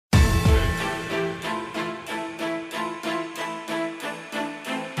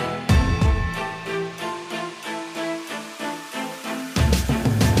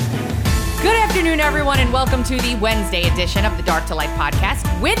afternoon, everyone, and welcome to the Wednesday edition of the Dark to Light podcast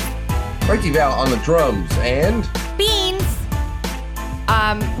with Frankie Val on the drums and Beans.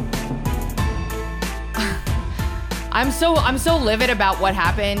 I'm so livid about what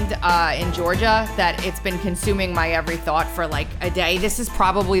happened in Georgia that it's been consuming my every thought for like a day. This is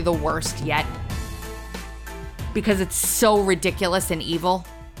probably the worst yet because it's so ridiculous and evil.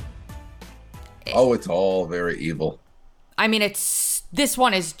 Oh, it's all very evil. I mean, this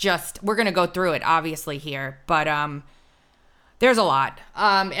one is just, we're going to go through it obviously here, but there's a lot.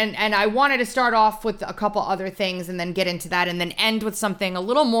 And I wanted to start off with a couple other things and then get into that and then end with something a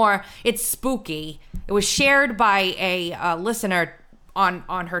little more, it's spooky. It was shared by a listener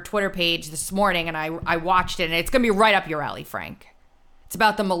on her Twitter page this morning, and I watched it, and it's going to be right up your alley, Frank. It's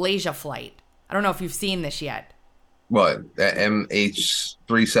about the Malaysia flight. I don't know if you've seen this yet. What,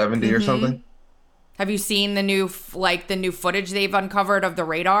 MH370 or something? Have you seen the new footage they've uncovered of the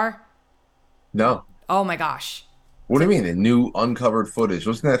radar? No. Oh my gosh. What do you mean, the new uncovered footage?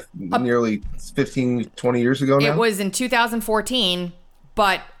 Wasn't that nearly 15, 20 years ago now? It was in 2014,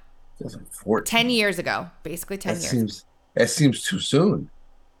 but 2014. 10 years ago. Basically 10 years. That seems too soon.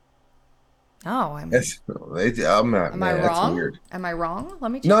 Oh, I'm not. Am I That's wrong? Weird. Am I wrong?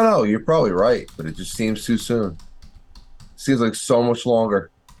 Let me check. No, you're probably right, but it just seems too soon. Seems like so much longer.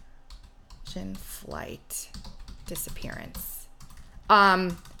 Flight disappearance.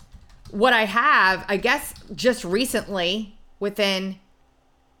 What I have, I guess, just recently, within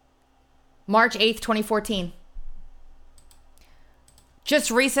March 8th, 2014. Just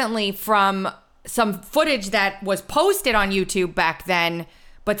recently from some footage that was posted on YouTube back then,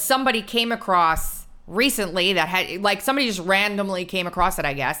 but somebody came across recently that had, like, somebody just randomly came across it,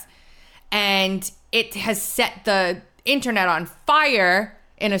 I guess. And it has set the internet on fire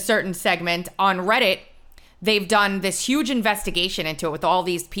in a certain segment on Reddit. They've done this huge investigation into it with all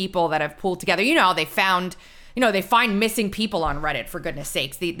these people that have pulled together. You know, they find missing people on Reddit, for goodness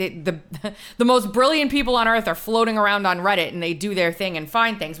sakes. The most brilliant people on earth are floating around on Reddit, and they do their thing and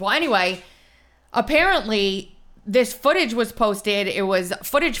find things. Well, anyway, apparently this footage was posted. It was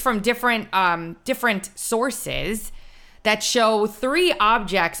footage from different sources that show 3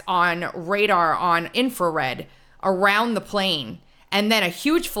 objects on radar on infrared around the plane. And then a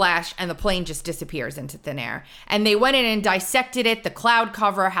huge flash, and the plane just disappears into thin air. And they went in and dissected it, the cloud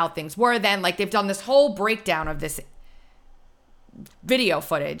cover, how things were then. Like, they've done this whole breakdown of this video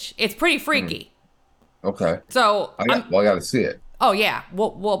footage. It's pretty freaky. Okay. So I got to see it. Oh yeah,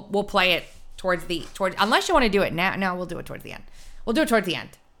 we'll play it towards unless you want to do it now. No, we'll do it towards the end. We'll do it towards the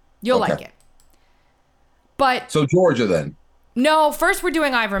end. You'll like it. But so Georgia then? No, first we're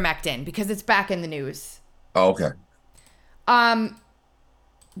doing ivermectin because it's back in the news. Oh, okay.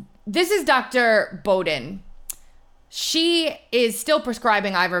 This is Dr. Bowden. She is still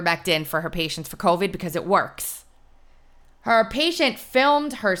prescribing ivermectin for her patients for COVID because it works. Her patient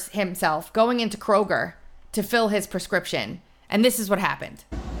filmed himself going into Kroger to fill his prescription, and this is what happened.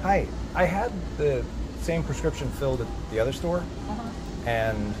 Hi, I had the same prescription filled at the other store,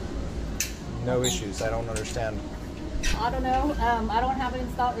 and no issues. I don't understand. I don't know. I don't have it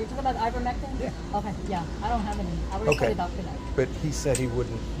in stock. Are you talking about ivermectin? Yeah. Okay. Yeah. I don't have any. I already told the doctor that. But he said you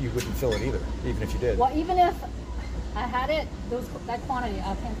wouldn't fill it either, even if you did. Well, even if I had it, that quantity,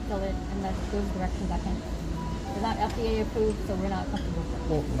 I can't fill it in those directions. I can't. It's not FDA approved, so we're not comfortable with it.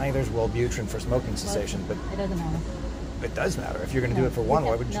 Well, neither's Wellbutrin for smoking cessation, but it doesn't matter. it does matter. If you're going to do it for one,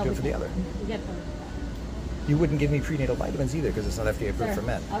 why wouldn't you do it for the other? We get for it. You wouldn't give me prenatal vitamins either because it's not FDA approved for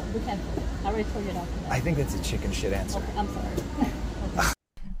men. We can't fill it. I already told your doctor that. I think that's a chicken shit answer. Okay, I'm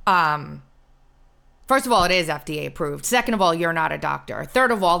sorry. First of all, it is FDA approved. Second of all, you're not a doctor.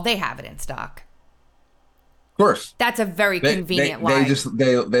 Third of all, they have it in stock. Of course. That's a very convenient lie.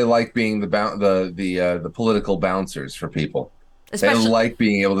 They like being the political bouncers for people. They like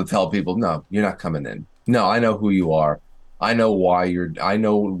being able to tell people, no, you're not coming in. No, I know who you are. I know why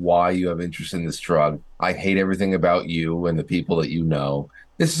you have interest in this drug. I hate everything about you and the people that you know.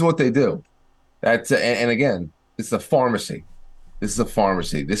 This is what they do. And again, it's a pharmacy. This is a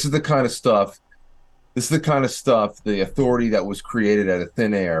pharmacy. This is the kind of stuff, the authority that was created out of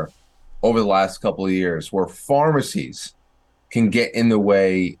thin air over the last couple of years, where pharmacies can get in the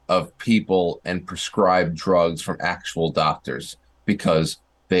way of people and prescribe drugs from actual doctors because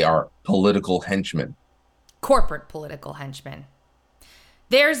they are political henchmen. Corporate political henchmen.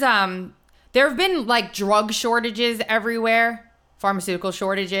 There have been like drug shortages everywhere, pharmaceutical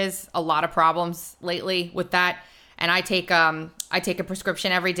shortages, a lot of problems lately with that. And I take a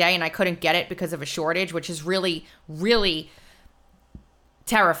prescription every day, and I couldn't get it because of a shortage, which is really, really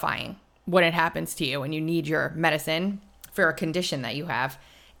terrifying when it happens to you and you need your medicine for a condition that you have.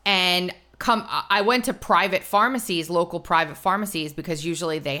 And I went to private pharmacies, local private pharmacies, because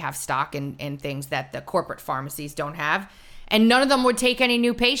usually they have stock in things that the corporate pharmacies don't have. And none of them would take any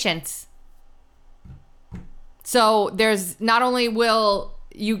new patients. So there's not only will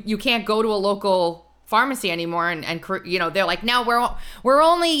you can't go to a local pharmacy anymore and they're like, no, we're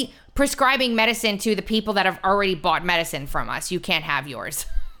only prescribing medicine to the people that have already bought medicine from us. You can't have yours.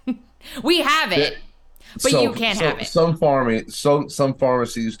 We have it, but you can't have it. Some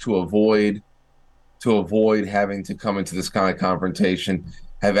pharmacies to avoid having to come into this kind of confrontation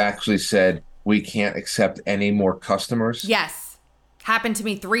have actually said we can't accept any more customers. Yes, happened to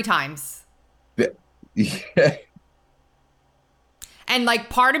me 3 times. Yeah. And like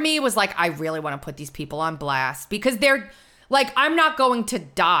part of me was like, I really want to put these people on blast because they're like, I'm not going to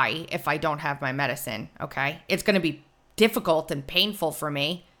die if I don't have my medicine. Okay. It's going to be difficult and painful for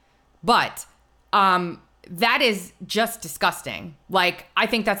me, but, that is just disgusting. Like, I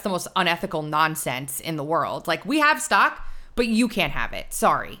think that's the most unethical nonsense in the world. Like, we have stock, but you can't have it.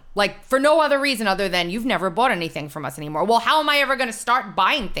 Sorry. Like, for no other reason other than you've never bought anything from us anymore. Well, how am I ever going to start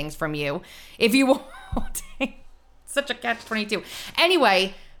buying things from you if you won't? Such a catch-22.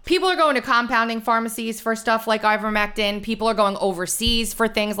 Anyway, people are going to compounding pharmacies for stuff like ivermectin. People are going overseas for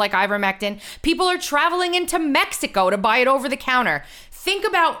things like ivermectin. People are traveling into Mexico to buy it over the counter. Think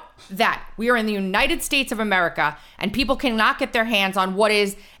about that. We are in the United States of America, and people cannot get their hands on what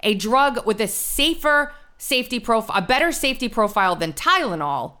is a drug with a better safety profile than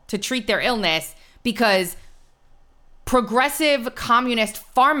Tylenol to treat their illness because progressive communist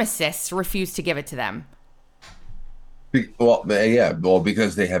pharmacists refuse to give it to them. Well, yeah. Well,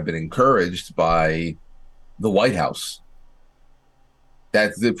 because they have been encouraged by the White House.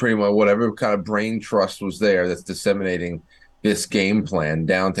 That's pretty much whatever kind of brain trust was there that's disseminating this game plan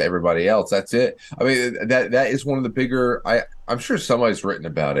down to everybody else. That's it. I mean, that is one of the bigger. I'm sure somebody's written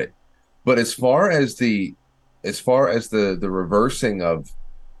about it, but as far as the reversing of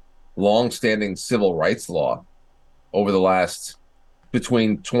long-standing civil rights law over the last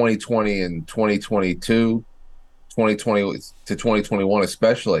between 2020 and 2022. 2020 to 2021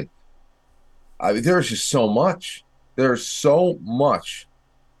 especially, I mean, there's just so much. There's so much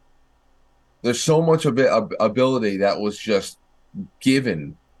ability that was just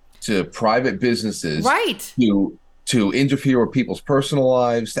given to private businesses, right, to interfere with people's personal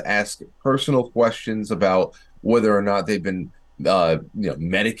lives, to ask personal questions about whether or not they've been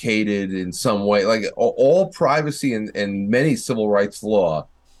medicated in some way. Like all privacy and many civil rights law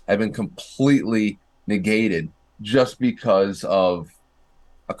have been completely negated just because of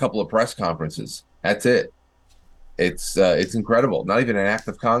a couple of press conferences. That's it. It's incredible. Not even an act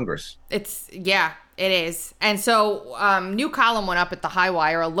of Congress. It is. And so new column went up at the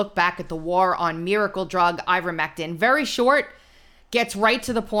Highwire, a look back at the war on miracle drug ivermectin. Very short, gets right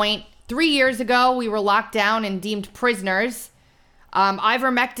to the point. 3 years ago, we were locked down and deemed prisoners.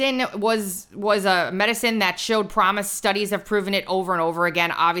 Ivermectin was a medicine that showed promise. Studies have proven it over and over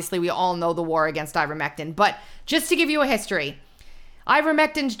again. Obviously, we all know the war against ivermectin. But just to give you a history,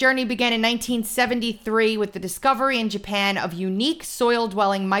 ivermectin's journey began in 1973 with the discovery in Japan of unique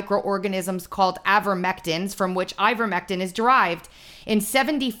soil-dwelling microorganisms called avermectins, from which ivermectin is derived. In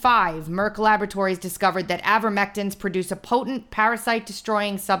 1975, Merck Laboratories discovered that avermectins produce a potent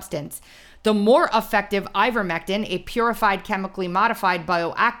parasite-destroying substance. The more effective ivermectin, a purified chemically modified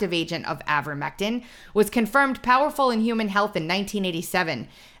bioactive agent of avermectin, was confirmed powerful in human health in 1987.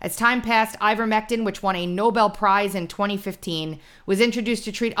 As time passed, ivermectin, which won a Nobel Prize in 2015, was introduced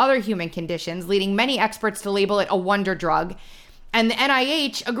to treat other human conditions, leading many experts to label it a wonder drug. And the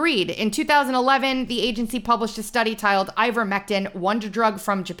NIH agreed. In 2011, the agency published a study titled Ivermectin, Wonder Drug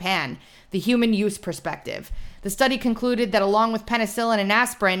from Japan, the Human Use Perspective. The study concluded that along with penicillin and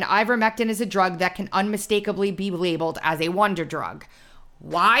aspirin, ivermectin is a drug that can unmistakably be labeled as a wonder drug.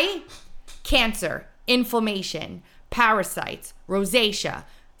 Why? Cancer, inflammation, parasites, rosacea.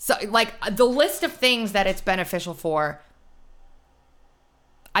 So, like, the list of things that it's beneficial for.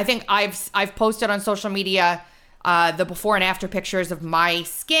 I think I've posted on social media the before and after pictures of my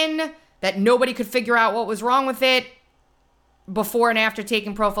skin that nobody could figure out what was wrong with it before and after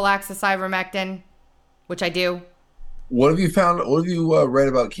taking prophylaxis ivermectin, which I do. What have you found? What have you read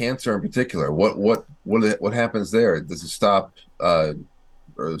about cancer in particular? What happens there? Does it stop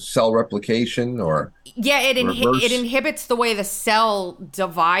cell replication or? Yeah, it inhibits the way the cell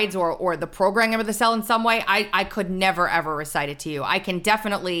divides or the programming of the cell in some way. I could never ever recite it to you. I can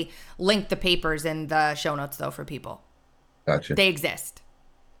definitely link the papers in the show notes though for people. Gotcha. They exist.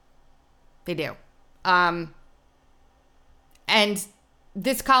 They do. And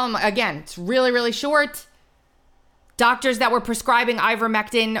this column, again, it's really, really short. Doctors that were prescribing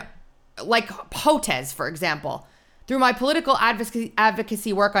ivermectin like Hotez, for example. Through my political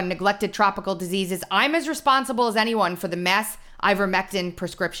advocacy work on neglected tropical diseases, I'm as responsible as anyone for the mass ivermectin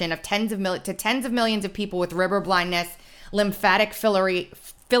prescription of tens of millions of people with river blindness, lymphatic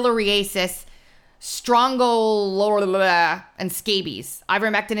filariasis, and scabies.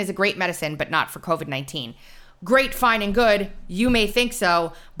 Ivermectin is a great medicine, but not for COVID-19. Great, fine, and good. You may think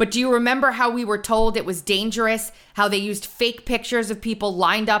so, but do you remember how we were told it was dangerous? How they used fake pictures of people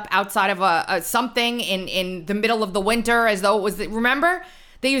lined up outside of a something in the middle of the winter as though it was, remember?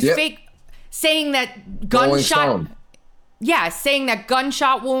 They used fake, saying that gunshot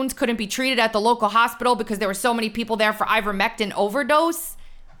wounds couldn't be treated at the local hospital because there were so many people there for ivermectin overdose.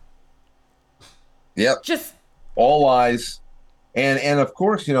 Yep. Just all lies. And of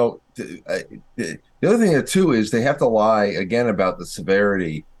course, you know, the other thing too is they have to lie again about the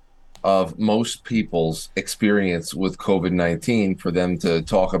severity of most people's experience with COVID-19 for them to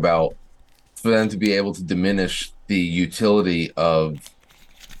be able to diminish the utility of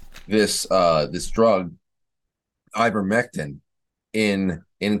this drug, ivermectin, in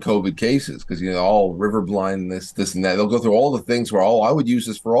COVID cases, because you know, all river blindness, this and that. They'll go through all the things where I would use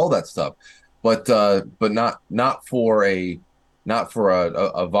this for all that stuff, but not for a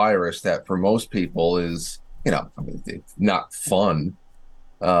virus that for most people is, you know, I mean, it's not fun,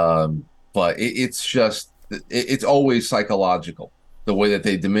 but it's always psychological. The way that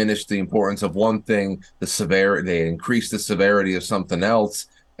they diminish the importance of one thing, the severity, they increase the severity of something else,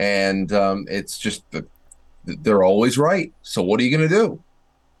 and it's just they're always right. So what are you going to do?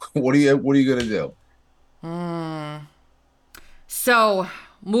 What are you going to do? So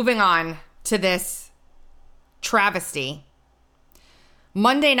moving on to this travesty.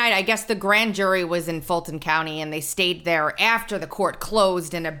 Monday night, I guess the grand jury was in Fulton County, and they stayed there after the court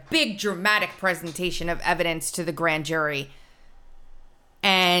closed in a big dramatic presentation of evidence to the grand jury.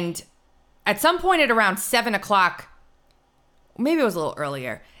 And at some point at around 7 o'clock, maybe it was a little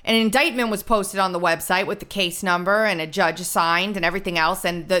earlier, an indictment was posted on the website with the case number and a judge assigned and everything else.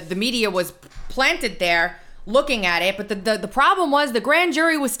 And the media was planted there looking at it. But the problem was the grand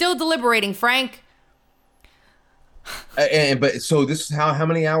jury was still deliberating, Frank. But so this is how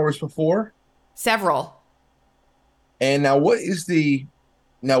many hours before? Several. And now what's the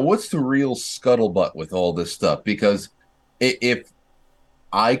real scuttlebutt with all this stuff? Because if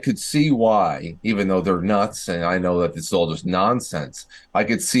I could see why, even though they're nuts, and I know that this is all just nonsense, I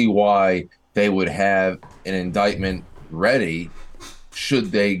could see why they would have an indictment ready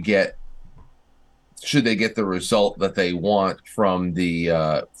should they get the result that they want from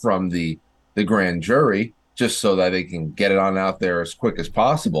the grand jury, just so that they can get it on out there as quick as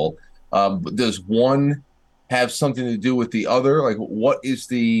possible. Does one have something to do with the other? Like,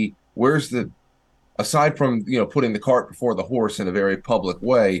 aside from, you know, putting the cart before the horse in a very public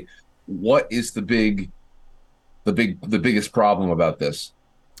way, what is the biggest problem about this?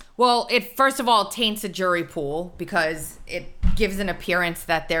 Well, it first of all taints a jury pool because it gives an appearance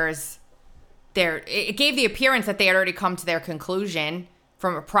that it gave the appearance that they had already come to their conclusion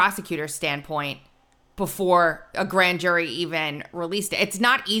from a prosecutor's standpoint before a grand jury even released it. It's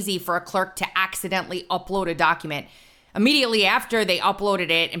not easy for a clerk to accidentally upload a document. Immediately after they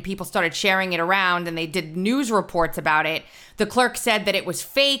uploaded it and people started sharing it around and they did news reports about it, the clerk said that it was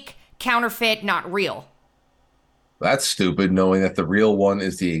fake, counterfeit, not real. That's stupid, knowing that the real one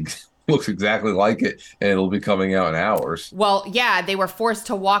looks exactly like it and it'll be coming out in hours. Well, yeah, they were forced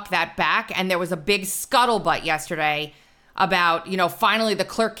to walk that back, and there was a big scuttlebutt yesterday about, you know, finally the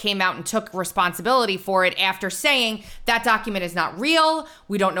clerk came out and took responsibility for it after saying that document is not real.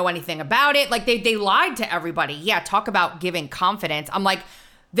 We don't know anything about it. Like they lied to everybody. Yeah, talk about giving confidence. I'm like,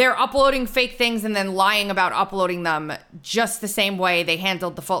 they're uploading fake things and then lying about uploading them just the same way they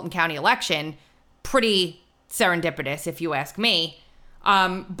handled the Fulton County election. Pretty serendipitous, if you ask me.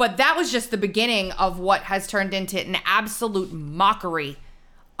 But that was just the beginning of what has turned into an absolute mockery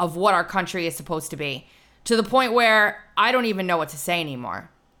of what our country is supposed to be. To the point where I don't even know what to say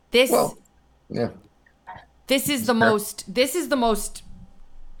anymore. This is the most,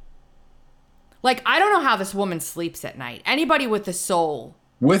 like, I don't know how this woman sleeps at night. Anybody with a soul.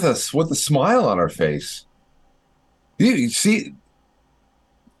 With a smile on her face. You see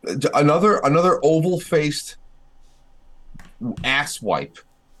another oval-faced asswipe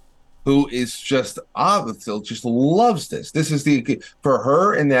who is just loves this. This is for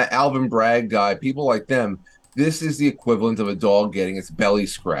her and that Alvin Bragg guy, people like them, this is the equivalent of a dog getting its belly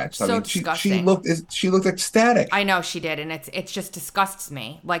scratched. So disgusting. She looked ecstatic. I know she did, and it just disgusts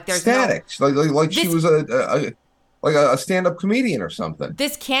me. Like there's ecstatic. No, like she was like a stand-up comedian or something.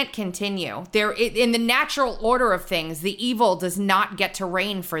 This can't continue. In the natural order of things, the evil does not get to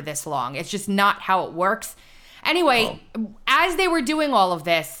reign for this long. It's just not how it works. Anyway, as they were doing all of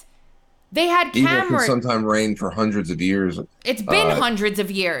this, they had cameras. Evil can sometimes reign for hundreds of years. It's been hundreds of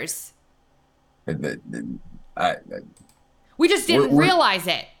years. We just didn't realize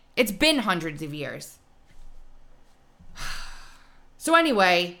it. It's been hundreds of years. So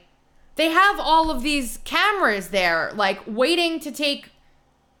anyway, they have all of these cameras there, like waiting to take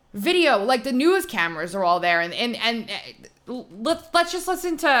video. Like the news cameras are all there, and let's just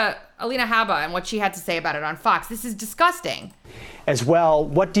listen to Alina Habba and what she had to say about it on Fox. This is disgusting. As well,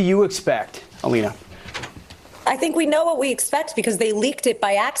 what do you expect, Alina? I think we know what we expect because they leaked it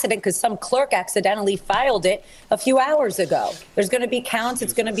by accident because some clerk accidentally filed it a few hours ago. There's going to be counts.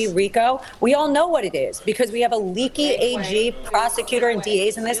 It's going to be RICO. We all know what it is because we have a leaky AG, prosecutor, and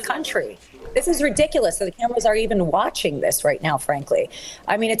DAs in this country. This is ridiculous that the cameras are even watching this right now, frankly.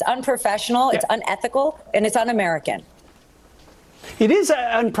 I mean, it's unprofessional, it's unethical, and it's un-American. It is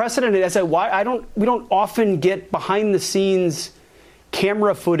unprecedented. We don't often get behind the scenes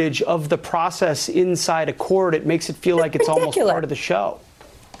camera footage of the process inside a court. It makes it feel like it's almost part of the show.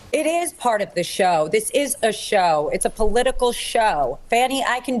 It is part of the show. This is a show. It's a political show. Fanny,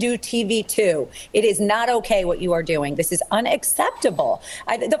 I can do TV too. It is not okay what you are doing. This is unacceptable.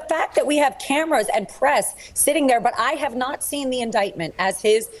 The fact that we have cameras and press sitting there, but I have not seen the indictment as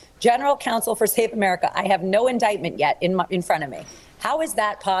his general counsel for Safe America. I have no indictment yet in front of me. How is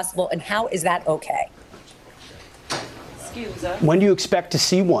that possible and how is that okay? When do you expect to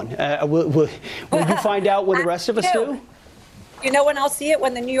see one? Will you find out when the rest of us do? You know when I'll see it?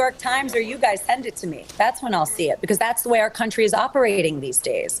 When the New York Times or you guys send it to me. That's when I'll see it because that's the way our country is operating these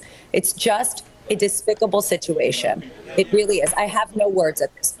days. It's just a despicable situation. It really is. I have no words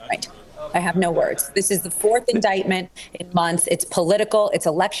at this point. I have no words. This is the fourth indictment in months. It's political. It's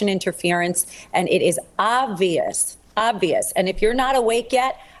election interference. And it is obvious. And if you're not awake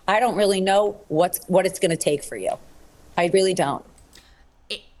yet, I don't really know what it's going to take for you. I really don't.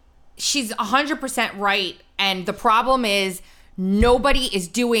 She's 100% right. And the problem is nobody is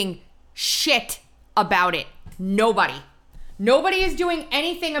doing shit about it. Nobody is doing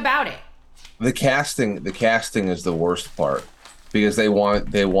anything about it. The casting is the worst part because they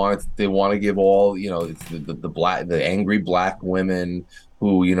want to give all, the angry black women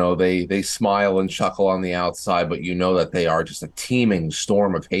who, they smile and chuckle on the outside, but that they are just a teeming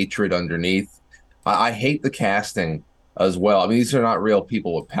storm of hatred underneath. I hate the casting as well. I mean, these are not real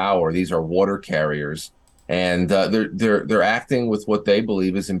people with power. These are water carriers, and they're acting with what they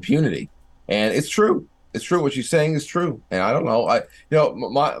believe is impunity. And it's true. It's true. What she's saying is true. And I don't know.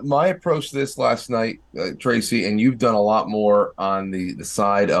 My approach to this last night, Tracy, and you've done a lot more on the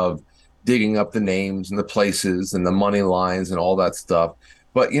side of digging up the names and the places and the money lines and all that stuff.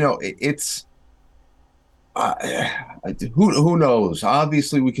 But it's who knows?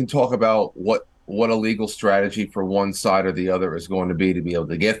 Obviously, we can talk about what a legal strategy for one side or the other is going to be able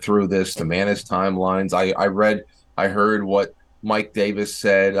to get through this, to manage timelines. I heard what Mike Davis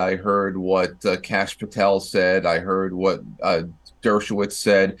said. I heard what Kash Patel said. I heard what Dershowitz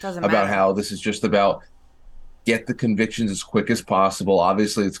said about how this is just about get the convictions as quick as possible.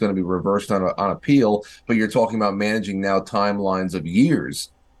 Obviously, it's going to be reversed on appeal, but you're talking about managing now timelines of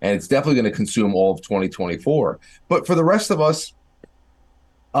years, and it's definitely going to consume all of 2024. But for the rest of us,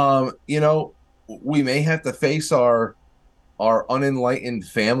 we may have to face our unenlightened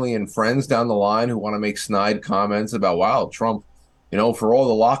family and friends down the line who want to make snide comments about, wow, Trump, for all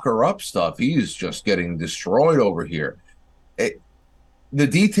the locker up stuff, he's just getting destroyed over here. The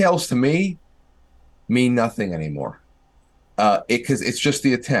details to me mean nothing anymore. Because it's just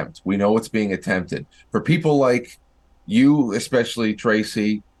the attempt. We know it's being attempted. For people like you, especially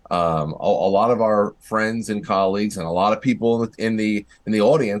Tracy, a lot of our friends and colleagues and a lot of people in the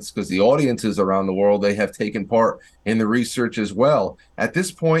audience, because the audiences around the world, they have taken part in the research as well. At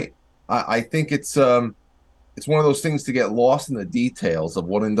this point, I think it's one of those things to get lost in the details of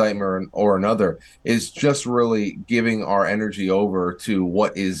one indictment or another is just really giving our energy over to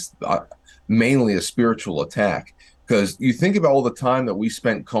what is mainly a spiritual attack. Because you think about all the time that we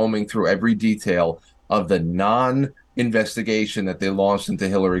spent combing through every detail of the investigation that they launched into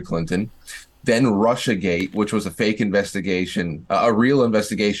Hillary Clinton, then Russiagate, which was a fake investigation, a real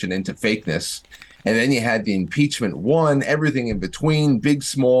investigation into fakeness. And then you had the impeachment one, everything in between, big,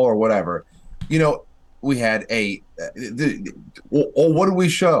 small, or whatever. We had what do we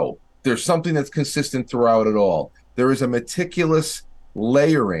show? There's something that's consistent throughout it all. There is a meticulous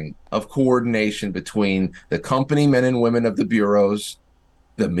layering of coordination between the company men and women of the bureaus,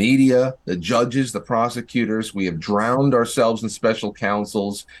 the media, the judges, the prosecutors. We have drowned ourselves in special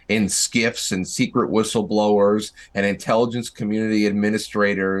counsels, in skiffs and secret whistleblowers and intelligence community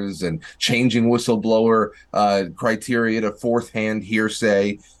administrators and changing whistleblower criteria to fourth-hand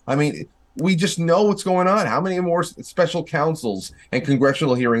hearsay. I mean, we just know what's going on. How many more special counsels and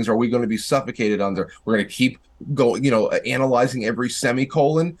congressional hearings are we going to be suffocated under? We're going to keep going, analyzing every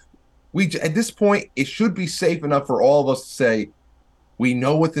semicolon. At this point, it should be safe enough for all of us to say, we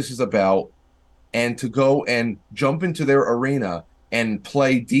know what this is about, and to go and jump into their arena and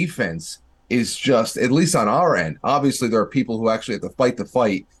play defense is just, at least on our end. Obviously, there are people who actually have to fight the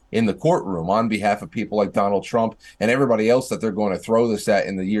fight in the courtroom on behalf of people like Donald Trump and everybody else that they're going to throw this at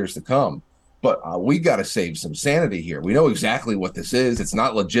in the years to come. But we got to save some sanity here. We know exactly what this is. It's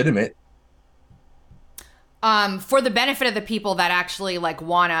not legitimate. For the benefit of the people that actually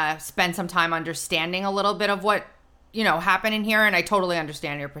want to spend some time understanding a little bit of what happen in here, and I totally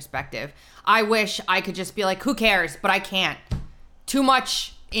understand your perspective. I wish I could just be like, who cares? But I can't. Too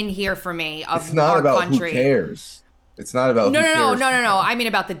much in here for me of it's not our about country. Who cares? It's not about no. I mean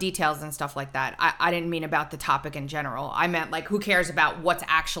about the details and stuff like that. I didn't mean about the topic in general. I meant who cares about what's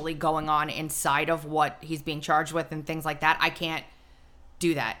actually going on inside of what he's being charged with and things like that. I can't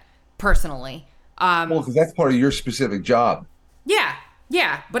do that personally. Well, because that's part of your specific job. Yeah,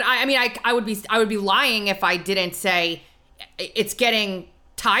 but I would be lying if I didn't say it's getting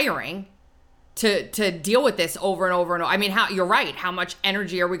tiring to deal with this over and over and over. I mean, you're right. How much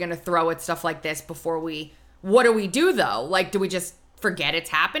energy are we going to throw at stuff like this before what do we do though? Do we just forget it's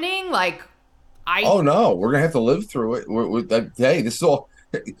happening? Oh no, we're gonna have to live through it. Hey, this is all.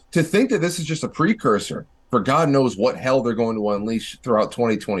 To think that this is just a precursor for God knows what hell they're going to unleash throughout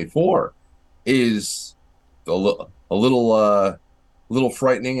 2024 is a little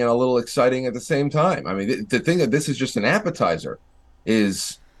frightening and a little exciting at the same time. I mean, to think that this is just an appetizer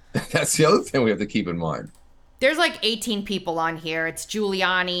that's the other thing we have to keep in mind. There's 18 people on here. It's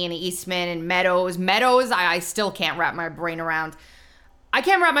Giuliani and Eastman and Meadows. I still can't wrap my brain around. I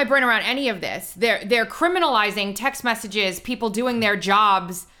can't wrap my brain around any of this. They're criminalizing text messages, people doing their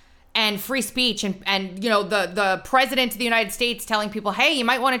jobs, and free speech, and the president of the United States telling people, hey, you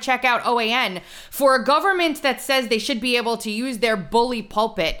might want to check out OAN. For a government that says they should be able to use their bully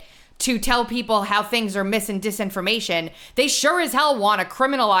pulpit to tell people how things are mis and disinformation, they sure as hell want to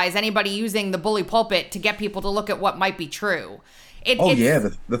criminalize anybody using the bully pulpit to get people to look at what might be true.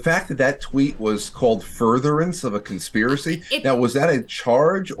 The fact that tweet was called furtherance of a conspiracy. Now, was that a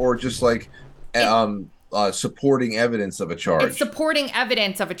charge or just supporting evidence of a charge? It's supporting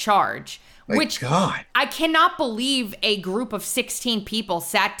evidence of a charge. God. I cannot believe a group of 16 people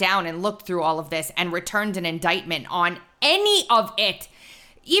sat down and looked through all of this and returned an indictment on any of it.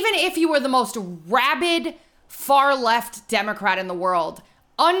 Even if you were the most rabid, far-left Democrat in the world,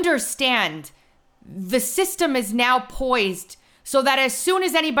 understand the system is now poised so that as soon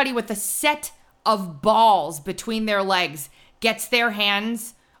as anybody with a set of balls between their legs gets their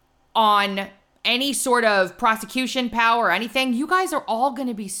hands on any sort of prosecution power or anything, you guys are all going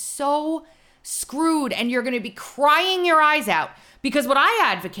to be so screwed and you're going to be crying your eyes out. Because what I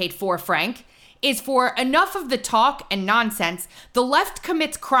advocate for, Frank, is for enough of the talk and nonsense. The left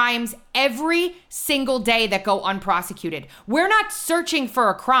commits crimes every single day that go unprosecuted. We're not searching for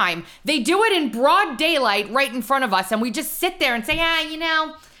a crime. They do it in broad daylight right in front of us, and we just sit there and say,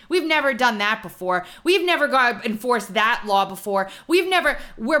 we've never done that before. We've never got to enforce that law before.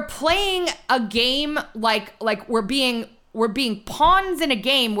 We're playing a game like we're being pawns in a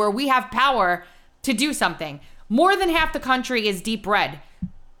game where we have power to do something. More than half the country is deep red.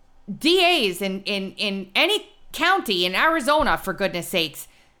 DAs in any county in Arizona, for goodness sakes,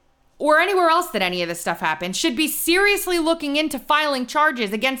 or anywhere else that any of this stuff happens, should be seriously looking into filing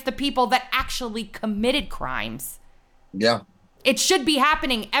charges against the people that actually committed crimes. Yeah. It should be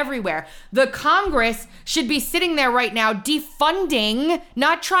happening everywhere. The Congress should be sitting there right now defunding,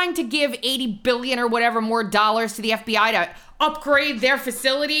 not trying to give $80 billion or whatever more dollars to the FBI to upgrade their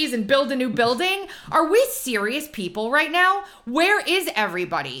facilities and build a new building. Are we serious people right now? Where is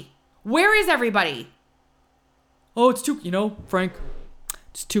everybody? Where is everybody? Oh, it's too, Frank,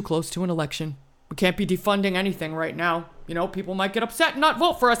 it's too close to an election. We can't be defunding anything right now. People might get upset and not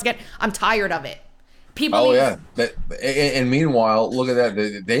vote for us again. I'm tired of it. And meanwhile, look at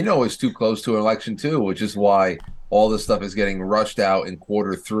that. They know it's too close to an election too, which is why all this stuff is getting rushed out in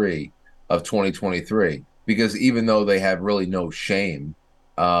Q3 of 2023. Because even though they have really no shame,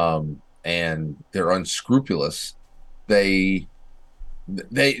 and they're unscrupulous, they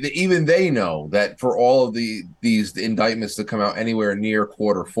know that for all of these indictments to come out anywhere near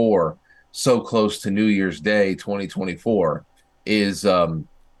Q4, so close to New Year's Day 2024, is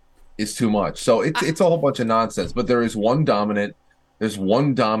too much. So it's a whole bunch of nonsense. But there's one dominant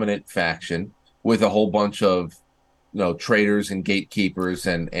faction with a whole bunch of traitors and gatekeepers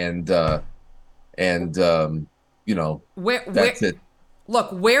and that's it.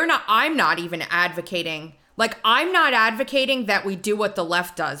 Look, I'm not even advocating. Like, I'm not advocating that we do what the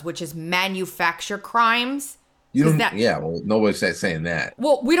left does, which is manufacture crimes. Well, nobody's saying that.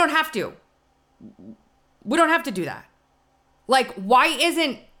 Well, we don't have to. We don't have to do that. Like, why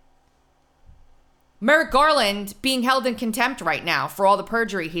isn't Merrick Garland being held in contempt right now for all the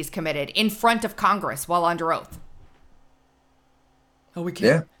perjury he's committed in front of Congress while under oath? Oh, we can't.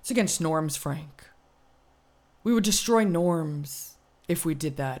 Yeah. It's against norms, Frank. We would destroy norms if we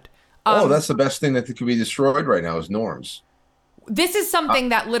did that. That's the best thing that could be destroyed right now is norms. This is something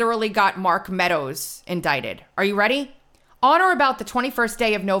that literally got Mark Meadows indicted. Are you ready? On or about the 21st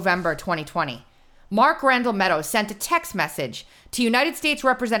day of November 2020, Mark Randall Meadows sent a text message to United States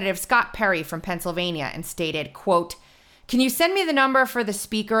Representative Scott Perry from Pennsylvania and stated, quote, "Can you send me the number for the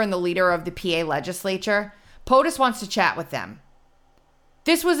speaker and the leader of the PA legislature? POTUS wants to chat with them."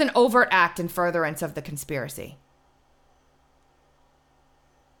 This was an overt act in furtherance of the conspiracy.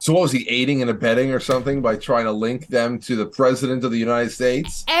 So what was he, aiding and abetting or something by trying to link them to the president of the United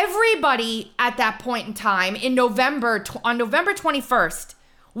States? Everybody at that point in time on November 21st,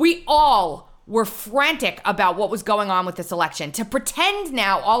 we all were frantic about what was going on with this election. To pretend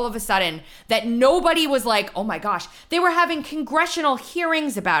now all of a sudden that nobody was like, oh my gosh, they were having congressional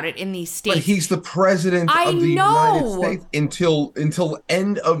hearings about it in these states. But he's the president of the United States until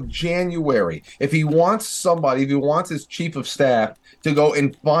end of January. If he wants his chief of staff to go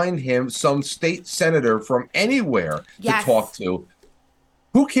and find him some state senator from anywhere to talk to,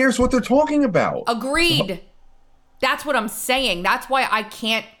 who cares what they're talking about? Agreed. That's what I'm saying. That's why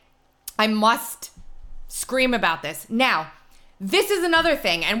I must scream about this. Now, this is another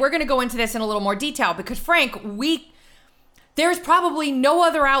thing, and we're going to go into this in a little more detail because, Frank, there's probably no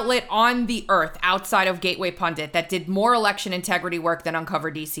other outlet on the earth outside of Gateway Pundit that did more election integrity work than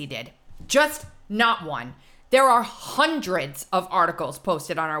Uncover DC did. Just not one. There are hundreds of articles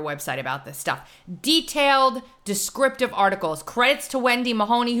posted on our website about this stuff. Detailed, descriptive articles. Credits to Wendy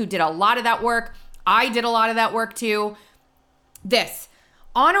Mahoney, who did a lot of that work. I did a lot of that work too.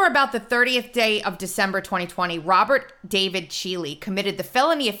 On or about the 30th day of December 2020, Robert David Cheeley committed the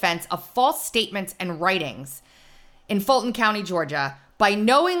felony offense of false statements and writings in Fulton County, Georgia, by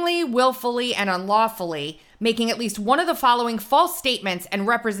knowingly, willfully, and unlawfully making at least one of the following false statements and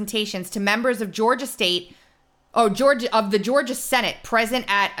representations to members of the Georgia Senate present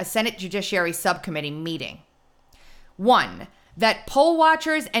at a Senate Judiciary Subcommittee meeting. 1. That poll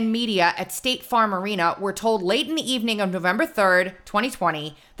watchers and media at State Farm Arena were told late in the evening of November 3rd,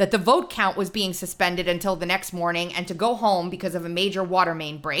 2020, that the vote count was being suspended until the next morning and to go home because of a major water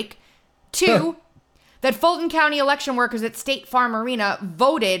main break. 2. That Fulton County election workers at State Farm Arena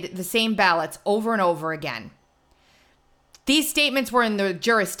voted the same ballots over and over again. These statements were in the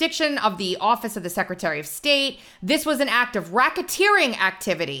jurisdiction of the Office of the Secretary of State. This was an act of racketeering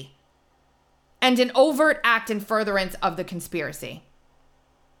activity and an overt act in furtherance of the conspiracy.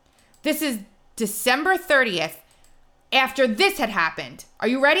 This is December 30th, after this had happened. Are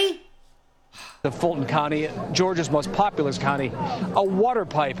you ready? The Fulton County, Georgia's most populous county, a water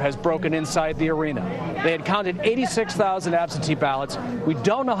pipe has broken inside the arena. They had counted 86,000 absentee ballots. We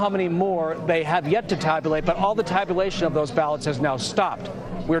don't know how many more they have yet to tabulate, but all the tabulation of those ballots has now stopped.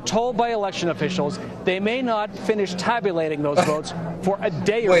 We're told by election officials they may not finish tabulating those votes for a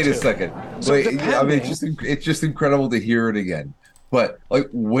day or two. Wait a second. So I mean, it's just incredible to hear it again. But like,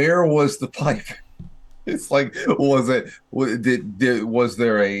 where was the pipe? It's like, was there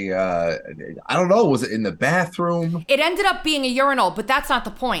a, I don't know, was it in the bathroom? It ended up being a urinal, but that's not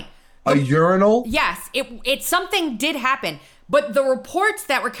the point. A urinal? Yes, something did happen. But the reports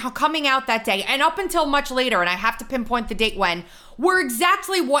that were coming out that day, and up until much later, and I have to pinpoint the date when, were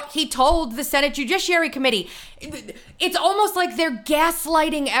exactly what he told the Senate Judiciary Committee. It's almost like they're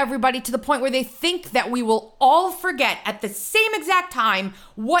gaslighting everybody to the point where they think that we will all forget at the same exact time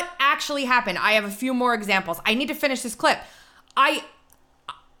what actually happened. I have a few more examples. I need to finish this clip.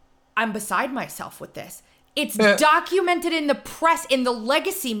 I'm beside myself with this. It's documented in the press, in the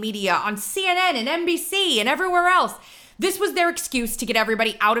legacy media, on CNN and NBC and everywhere else. This was their excuse to get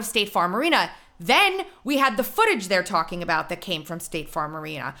everybody out of State Farm Arena. Then we had the footage they're talking about that came from State Farm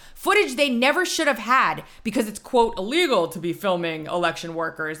Arena. Footage they never should have had because it's, quote, illegal to be filming election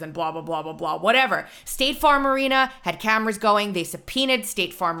workers and blah, blah, blah, blah, blah, whatever. State Farm Arena had cameras going. They subpoenaed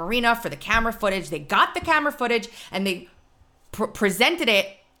State Farm Arena for the camera footage. They got the camera footage and they presented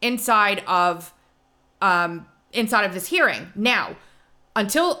it inside of inside of this hearing. Now,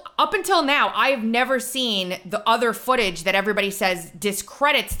 up until now, I have never seen the other footage that everybody says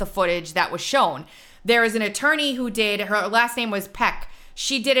discredits the footage that was shown. There is an attorney who her last name was Peck.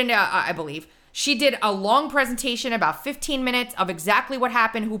 She did I believe, she did a long presentation, about 15 minutes, of exactly what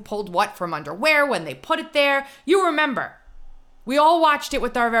happened, who pulled what from underwear, when they put it there. You remember. We all watched it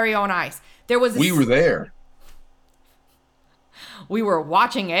with our very own eyes. We were there. We were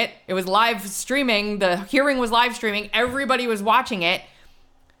watching it. It was live streaming. The hearing was live streaming. Everybody was watching it.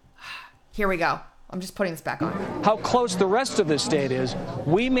 Here we go. I'm just putting this back on. How close the rest of the state is,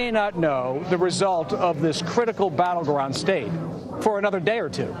 we may not know the result of this critical battleground state for another day or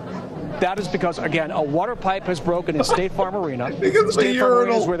two. That is because, again, a water pipe has broken in State Farm Arena. Because State Farm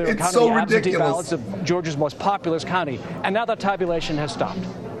Arena is where they were it's counting so the absentee ridiculous. ballots of Georgia's most populous county. And now the tabulation has stopped.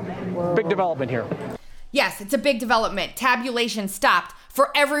 Big development here. Yes, it's a big development. Tabulation stopped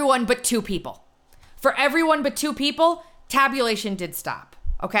for everyone but 2 people. For everyone but 2 people, tabulation did stop.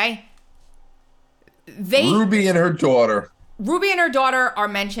 Okay? Ruby and her daughter are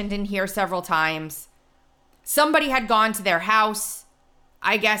mentioned in here several times. Somebody had gone to their house,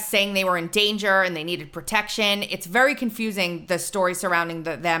 I guess, saying they were in danger and they needed protection. It's very confusing, the story surrounding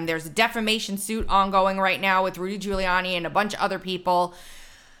them. There's a defamation suit ongoing right now with Rudy Giuliani and a bunch of other people.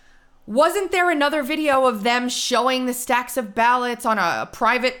 Wasn't there another video of them showing the stacks of ballots on a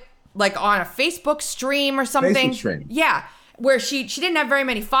private, like on a Facebook stream or something? Facebook stream. Yeah. Where she didn't have very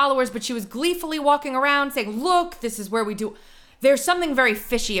many followers, but she was gleefully walking around saying, look, this is where we do. There's something very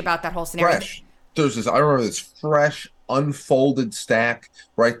fishy about that whole scenario. Fresh. I remember this fresh, unfolded stack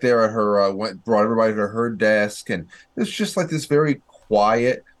right there at her, brought everybody to her desk. And it's just like this very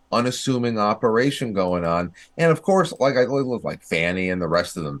quiet, unassuming operation going on. And of course, like I look like Fannie and the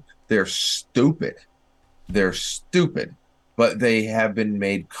rest of them, they're stupid. But they have been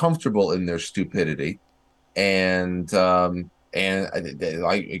made comfortable in their stupidity. And I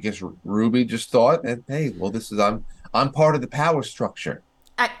guess Ruby just thought, hey, well, this is I'm part of the power structure.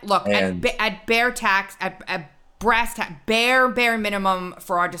 At bare minimum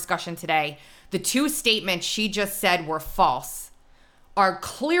for our discussion today, the 2 statements she just said were false are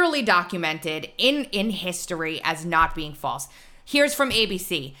clearly documented in history as not being false. Here's from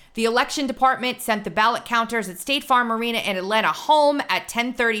ABC. The election department sent the ballot counters at State Farm Arena in Atlanta home at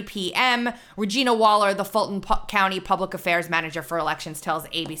 10:30 p.m. Regina Waller, the Fulton County Public Affairs Manager for Elections, tells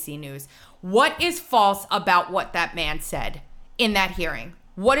ABC News. What is false about what that man said in that hearing?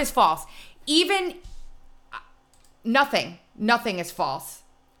 What is false? Nothing is false.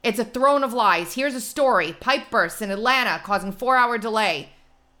 It's a throne of lies. Here's a story. Pipe bursts in Atlanta causing 4-hour delay.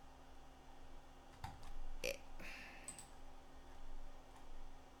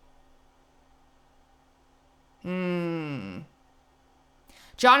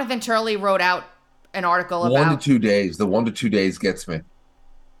 Jonathan Turley wrote out an article about 1 to 2 days. The 1 to 2 days gets me.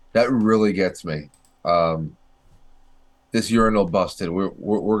 That really gets me. This urinal busted.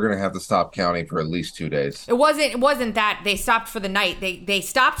 We're gonna have to stop counting for at least 2 days. It wasn't that they stopped for the night. They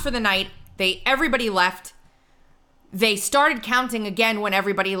stopped for the night. Everybody left. They started counting again when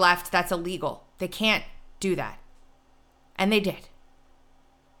everybody left. That's illegal. They can't do that. And they did.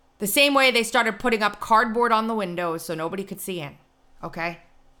 The same way they started putting up cardboard on the windows so nobody could see in. Okay?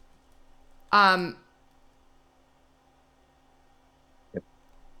 I'm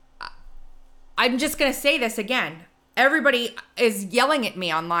just going to say this again. Everybody is yelling at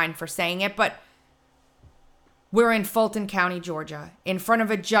me online for saying it, but we're in Fulton County, Georgia, in front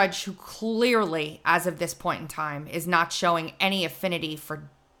of a judge who clearly, as of this point in time, is not showing any affinity for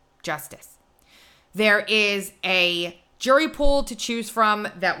justice. There is a jury pool to choose from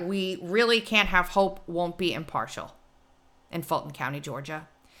that we really can't have hope won't be impartial in Fulton County, Georgia.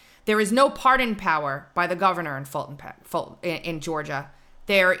 There is no pardon power by the governor in Georgia.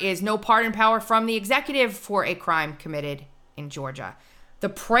 There is no pardon power from the executive for a crime committed in Georgia. The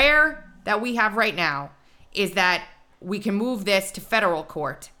prayer that we have right now is that we can move this to federal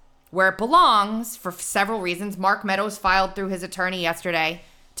court where it belongs for several reasons. Mark Meadows filed through his attorney yesterday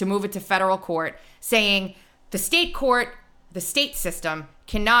to move it to federal court, saying the state court, the state system,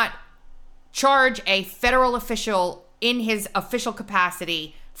 cannot charge a federal official in his official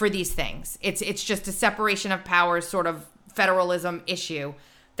capacity for these things. It's just a separation of powers sort of federalism issue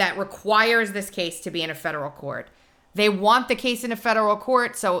that requires this case to be in a federal court. They want the case in a federal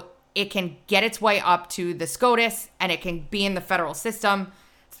court so it can get its way up to the SCOTUS and it can be in the federal system.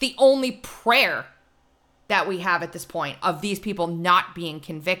 It's the only prayer that we have at this point of these people not being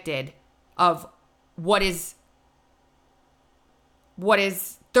convicted of what is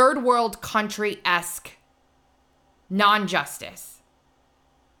third world country-esque non-justice.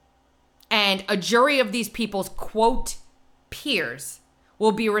 And a jury of these people's, quote, peers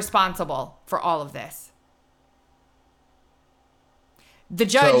will be responsible for all of this. The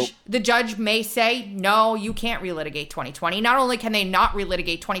judge may say, no, you can't relitigate 2020. Not only can they not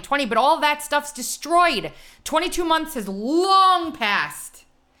relitigate 2020, but all that stuff's destroyed. 22 months has long passed.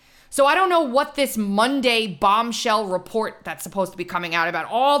 So I don't know what this Monday bombshell report that's supposed to be coming out about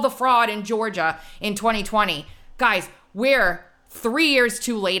all the fraud in Georgia in 2020. Guys, we're 3 years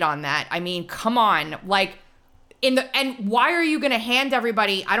too late on that. I mean, come on. Like, and why are you going to hand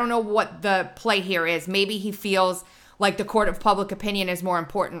everybody, I don't know what the play here is. Maybe he feels like the court of public opinion is more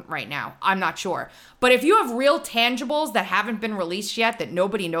important right now. I'm not sure. But if you have real tangibles that haven't been released yet that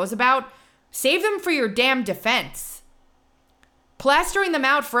nobody knows about, save them for your damn defense. Plastering them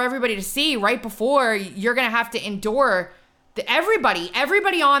out for everybody to see right before you're going to have to endure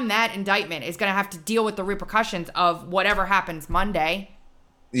everybody on that indictment is going to have to deal with the repercussions of whatever happens Monday.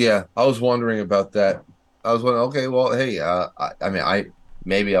 Yeah, I was wondering about that. I was wondering, okay, well, hey,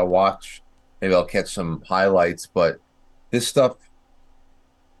 maybe I'll watch, maybe I'll catch some highlights, but this stuff,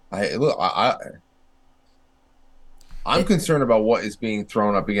 I'm concerned about what is being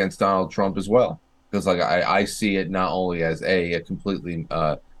thrown up against Donald Trump as well, because like I see it not only as a completely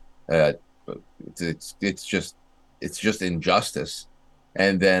it's just injustice,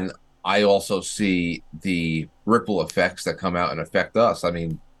 and then I also see the ripple effects that come out and affect us. I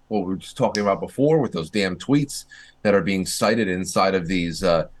mean, what we were just talking about before with those damn tweets that are being cited inside of these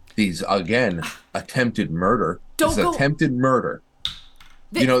again attempted murder. Attempted murder.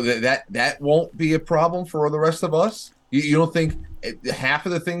 You know that won't be a problem for the rest of us. You don't think half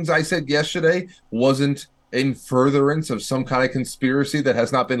of the things I said yesterday wasn't in furtherance of some kind of conspiracy that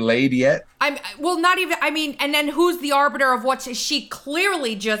has not been laid yet? Not even. I mean, and then who's the arbiter of what she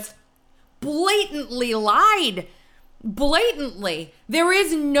clearly just blatantly lied. Blatantly. There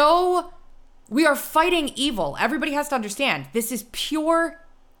is no. We are fighting evil. Everybody has to understand. This is pure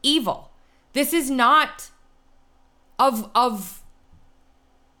evil. This is not of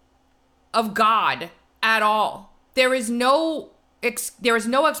God at all. There is no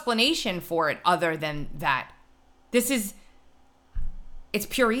explanation for it other than that. It's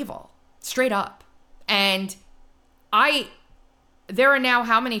pure evil, straight up. And there are now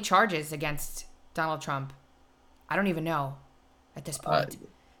how many charges against Donald Trump? I don't even know at this point.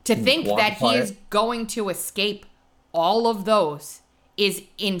 To think that he is going to escape all of those is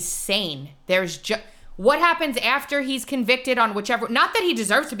insane. There's just what happens after he's convicted on whichever, not that he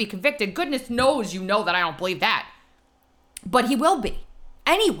deserves to be convicted. Goodness knows you know that I don't believe that. But he will be.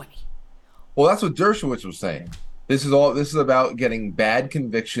 Anyway. Well, that's what Dershowitz was saying. This is about getting bad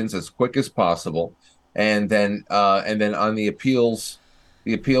convictions as quick as possible. And then on the appeals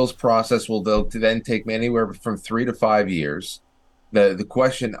process will then take anywhere from 3 to 5 years. The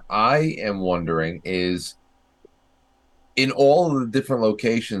question I am wondering is, in all of the different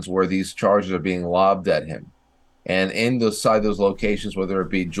locations where these charges are being lobbed at him, and inside those locations, whether it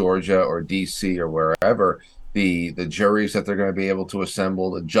be Georgia or DC or wherever, the juries that they're going to be able to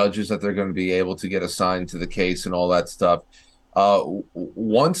assemble, the judges that they're going to be able to get assigned to the case and all that stuff,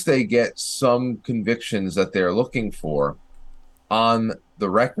 once they get some convictions that they're looking for on the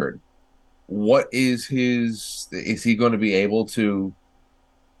record, is he going to be able to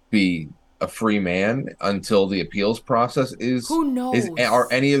be a free man until the appeals process is? Who knows? Are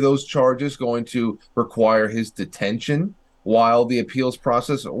any of those charges going to require his detention while the appeals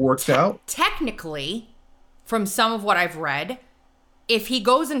process works out? Technically, from some of what I've read, if he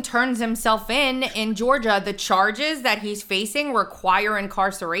goes and turns himself in Georgia, the charges that he's facing require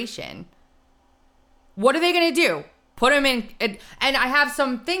incarceration. What are they going to do? Put him in? And I have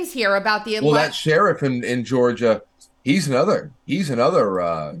some things here about the. Well, that sheriff in Georgia, he's another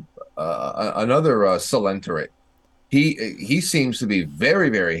Salenterate. He seems to be very,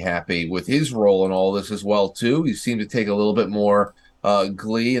 very happy with his role in all this as well too. He seemed to take a little bit more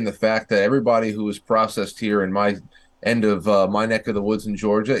glee in the fact that everybody who was processed here in my end of my neck of the woods in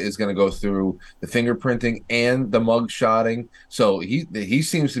Georgia is going to go through the fingerprinting and the mugshotting. So he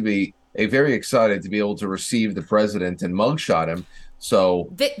seems to be very excited to be able to receive the president and mugshot him. So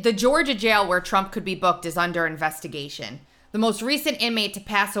the Georgia jail where Trump could be booked is under investigation. The most recent inmate to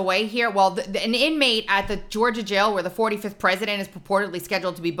pass away here, an inmate at the Georgia jail where the 45th president is purportedly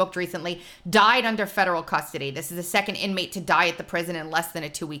scheduled to be booked recently, died under federal custody. This is the second inmate to die at the prison in less than a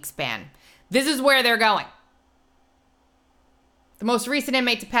 2-week span. This is where they're going. The most recent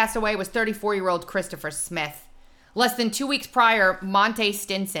inmate to pass away was 34-year-old Christopher Smith. Less than 2 weeks prior, Monte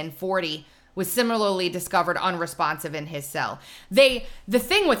Stinson, 40, was similarly discovered unresponsive in his cell. The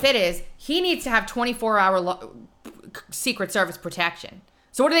thing with it is he needs to have 24-hour Secret Service protection.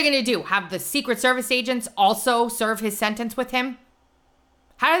 So what are they going to do? Have the Secret Service agents also serve his sentence with him?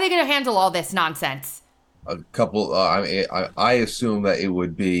 How are they going to handle all this nonsense? A couple, I assume that it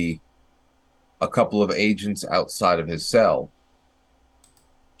would be a couple of agents outside of his cell.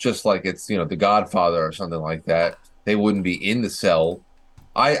 Just like it's, The Godfather or something like that. They wouldn't be in the cell.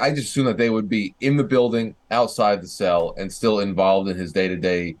 I just assume that they would be in the building, outside the cell, and still involved in his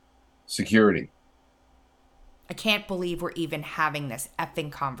day-to-day security. I can't believe we're even having this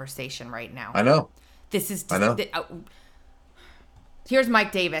effing conversation right now. I know. I know. Here's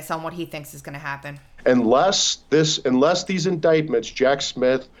Mike Davis on what he thinks is going to happen. Unless these indictments, Jack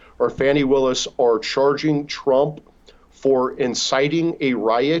Smith or Fani Willis, are charging Trump for inciting a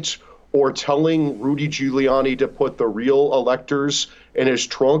riot or telling Rudy Giuliani to put the real electors in his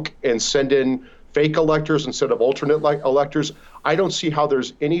trunk and send in fake electors instead of alternate electors, I don't see how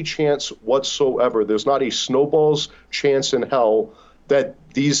there's any chance whatsoever. There's not a snowball's chance in hell that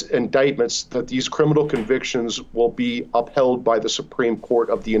these indictments, that these criminal convictions will be upheld by the Supreme Court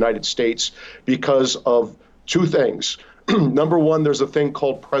of the United States because of two things. Number one, there's a thing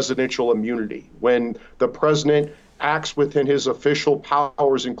called presidential immunity. When the president acts within his official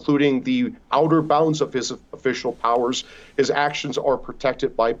powers, including the outer bounds of his official powers, his actions are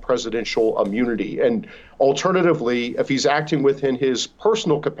protected by presidential immunity. And alternatively, if he's acting within his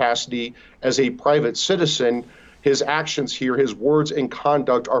personal capacity as a private citizen, his actions here, his words and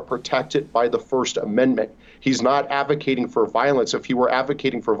conduct are protected by the First Amendment. He's not advocating for violence. If he were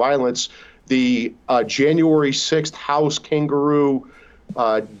advocating for violence, the January 6th House Kangaroo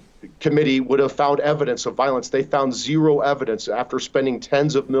Committee would have found evidence of violence. They found zero evidence. After spending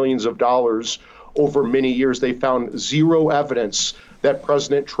tens of millions of dollars over many years, they found zero evidence that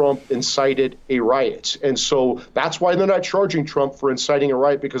President Trump incited a riot. And so that's why they're not charging Trump for inciting a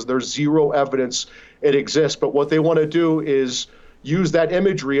riot, because there's zero evidence it exists. But what they want to do is use that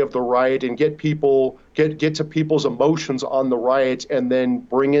imagery of the riot and get to people's emotions on the riot, and then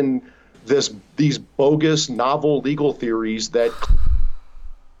bring in these bogus novel legal theories that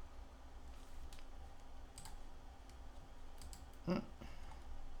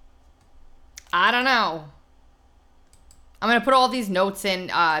I don't know. I'm going to put all these notes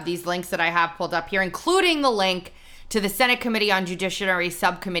in, these links that I have pulled up here, including the link to the Senate Committee on Judiciary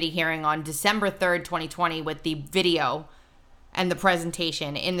Subcommittee hearing on December 3rd, 2020, with the video and the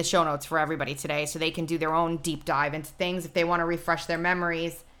presentation in the show notes for everybody today, so they can do their own deep dive into things if they want to refresh their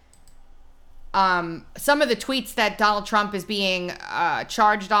memories. Some of the tweets that Donald Trump is being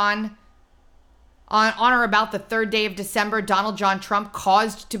charged on or about the third day of December, Donald John Trump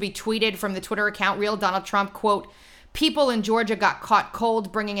caused to be tweeted from the Twitter account Real Donald Trump, quote, "People in Georgia got caught cold,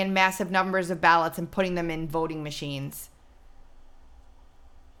 bringing in massive numbers of ballots and putting them in voting machines."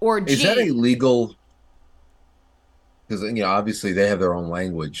 Or is that illegal? Because obviously they have their own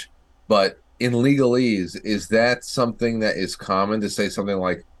language, but in legalese, is that something that is common to say something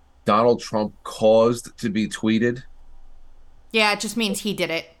like Donald Trump caused to be tweeted? Yeah, it just means he did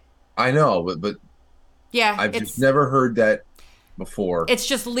it. I know, but yeah, I've just never heard that before. It's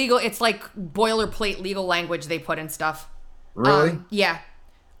just legal. It's like boilerplate legal language they put in stuff. Really? Yeah.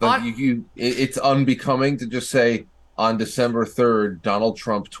 But it's unbecoming to just say on December 3rd, Donald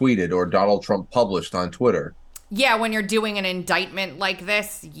Trump tweeted or Donald Trump published on Twitter. Yeah, when you're doing an indictment like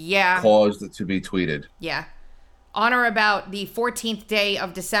this, yeah. Caused it to be tweeted. Yeah. On or about the 14th day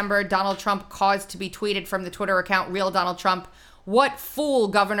of December, Donald Trump caused to be tweeted from the Twitter account Real Donald Trump, "What fool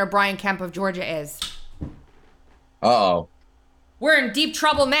Governor Brian Kemp of Georgia is." Uh-oh. We're in deep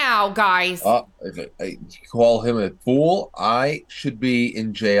trouble now, guys. If I call him a fool, I should be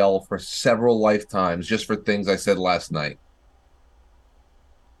in jail for several lifetimes just for things I said last night.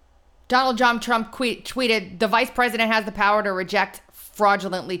 Donald John Trump tweeted, "The vice president has the power to reject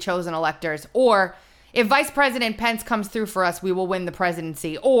fraudulently chosen electors." Or, "If Vice President Pence comes through for us, we will win the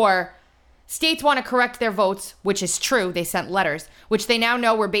presidency." Or, "States want to correct their votes," which is true. They sent letters, which they now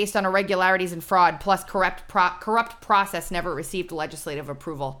know were based on irregularities and fraud, plus corrupt process never received legislative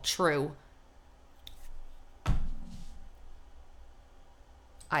approval. True.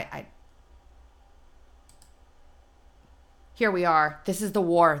 Here we are. This is the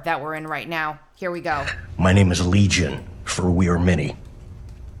war that we're in right now. Here we go. My name is Legion, for we are many.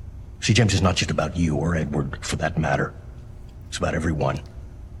 See, James, it's not just about you or Edward, for that matter. It's about everyone.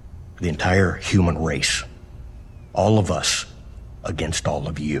 The entire human race. All of us against all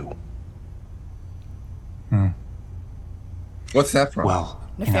of you. What's that from? Well,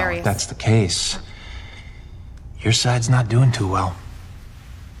 Nefarious. If that's the case, your side's not doing too well.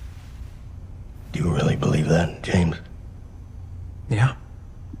 Do you really believe that, James? Yeah.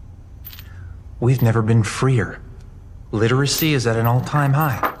 We've never been freer Literacy is at an all-time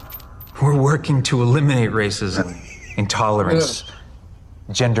high. We're working to eliminate racism, intolerance,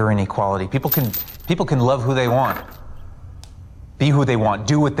 gender inequality. People can love who they want, be who they want,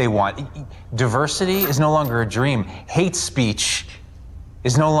 do what they want. Diversity is no longer a dream. Hate speech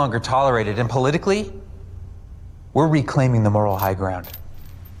is no longer tolerated. And politically, we're reclaiming the moral high ground.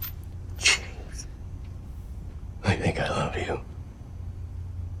 James, I think I love you.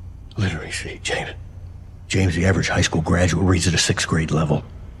 Literacy, James. James, the average high school graduate reads at a 6th grade level.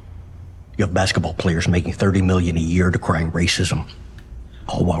 You have basketball players making $30 million a year decrying racism,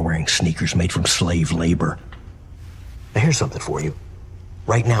 all while wearing sneakers made from slave labor. Now, here's something for you.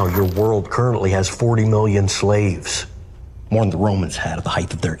 Right now, your world currently has 40 million slaves. More than the Romans had at the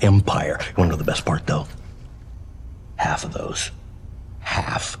height of their empire. You want to know the best part, though? Half of those,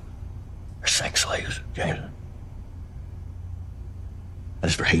 half, are sex slaves, James.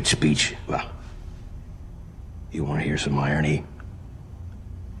 As for hate speech, well, you want to hear some irony?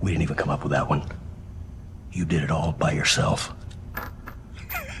 We didn't even come up with that one. You did it all by yourself.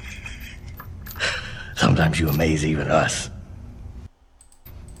 Sometimes you amaze even us.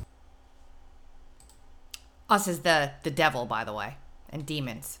 Us is the devil, by the way, and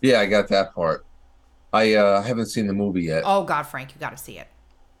demons. Yeah, I got that part. I haven't seen the movie yet. Oh, God, Frank, you got to see it.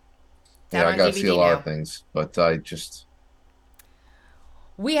 Yeah, I got to see a lot of things, but I just...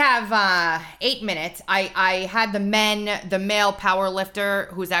 We have 8 minutes. I had the male power lifter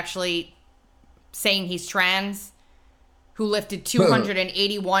who's actually saying he's trans, who lifted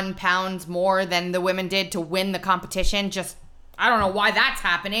 281 pounds more than the women did to win the competition. Just, I don't know why that's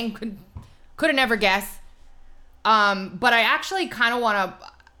happening. Could have never guessed. But I actually kind of want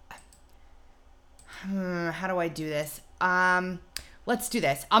to, how do I do this? Let's do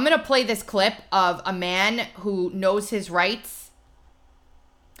this. I'm going to play this clip of a man who knows his rights.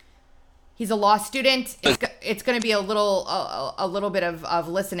 He's a law student. It's going to be a little bit of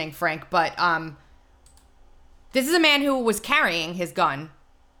listening, Frank, but this is a man who was carrying his gun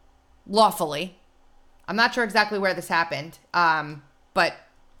lawfully. I'm not sure exactly where this happened, but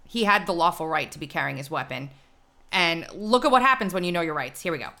he had the lawful right to be carrying his weapon. And look at what happens when you know your rights.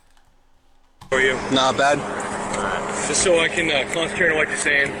 Here we go. How are you? Not bad. Just so I can concentrate on what you're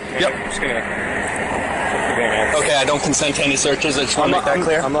saying. Yep. I'm just gonna. Okay, I don't consent to any searches. I just want to make that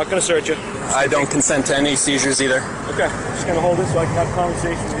clear. I'm not gonna search you. I don't consent to any seizures either. Okay. I'm just gonna hold this so I can have a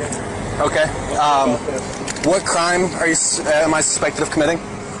conversation with you. Okay. What crime am I suspected of committing?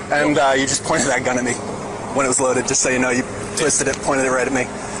 And you just pointed that gun at me when it was loaded, just so you know. You twisted it, pointed it right at me.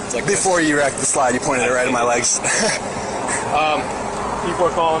 Like before you wrecked the slide, you pointed it right at my legs. People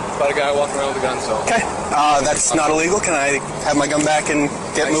are calling about a guy walking around with a gun, so... Okay. That's not illegal. Can I have my gun back and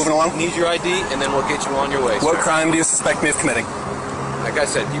get moving along? Need your ID, and then we'll get you on your way, What crime do you suspect me of committing? Like I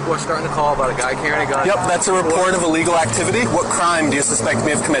said, people are starting to call about a guy carrying a gun. Yep, that's a report of illegal activity. What crime do you suspect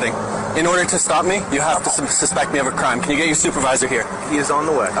me of committing? In order to stop me, you have to suspect me of a crime. Can you get your supervisor here? He is on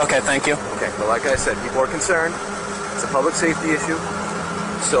the way. Okay, thank you. Okay, but like I said, people are concerned. It's a public safety issue.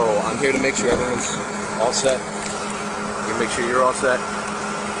 So I'm here to make sure everyone's all set. You make sure you're all set.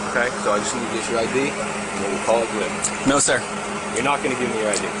 Okay, so I just need to get your ID, and we'll call it good. No, sir. You're not going to give me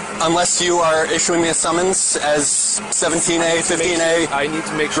your ID. Unless you are issuing me a summons as 17A, 15A I need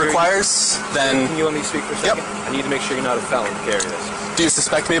to make sure requires, then... Can you let me speak for a second? Yep. I need to make sure you're not a felon to carry this. Do you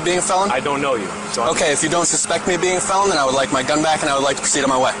suspect me of being a felon? I don't know you. So okay, if you don't suspect me of being a felon, then I would like my gun back and I would like to proceed on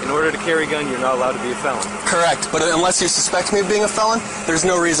my way. In order to carry a gun, you're not allowed to be a felon. Correct, but unless you suspect me of being a felon, there's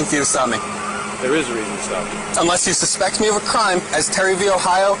no reason for you to stop me. There is a reason to stop you. Unless you suspect me of a crime, as Terry v.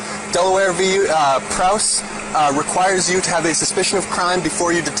 Ohio, Delaware v. Prowse requires you to have a suspicion of crime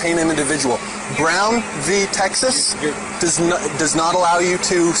before you detain an individual. Brown v. Texas does not allow you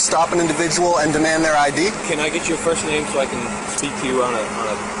to stop an individual and demand their ID. Can I get your first name so I can speak to you on a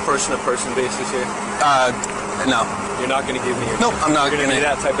person-to-person basis here? No. You're not going to give me your Nope, name. I'm not going going to be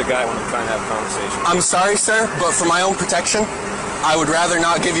that type of guy when I'm trying to have a conversation. I'm sorry, sir, but for my own protection, I would rather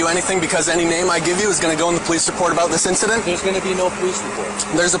not give you anything because any name I give you is going to go in the police report about this incident. There's going to be no police report.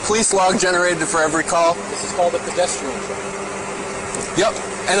 There's a police log generated for every call. This is called a pedestrian traffic. Yep.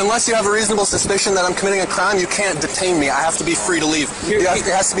 And unless you have a reasonable suspicion that I'm committing a crime, you can't detain me. I have to be free to leave. It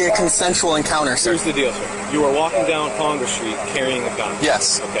has to be a consensual encounter, sir. Here's the deal, sir. You are walking down Congress Street carrying a gun.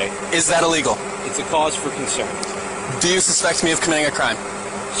 Yes. Okay. Is that illegal? It's a cause for concern. Do you suspect me of committing a crime?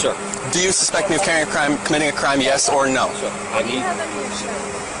 Sure. Do you suspect me of committing a crime, yes or no? Sure. I need...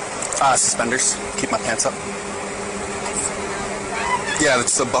 Suspenders. Keep my pants up. Yeah,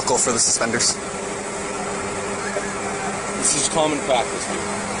 that's the buckle for the suspenders. This is common practice, dude.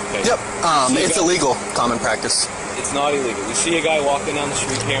 Okay? Yep. It's illegal, common practice. It's not illegal. We see a guy walking down the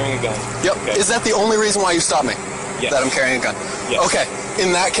street carrying a gun. Yep. Okay. Is that the only reason why you stopped me? that I'm carrying a gun? Yes. Okay.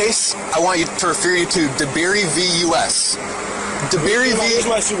 In that case, I want you to refer you to DeBerry v. U.S. DeBerry Here's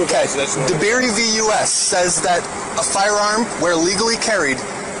my supervisor. That's DeBerry v. U.S. says that a firearm, where legally carried,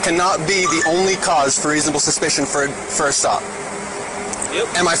 cannot be the only cause for reasonable suspicion for a stop. Yep.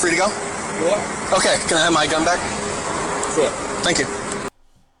 Am I free to go? You are. Okay. Can I have my gun back? Sure. Thank you.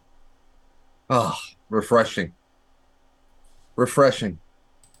 Oh, refreshing. Refreshing.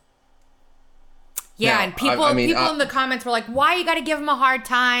 Yeah, Now, and people I mean, people in the comments were like, "Why you got to give him a hard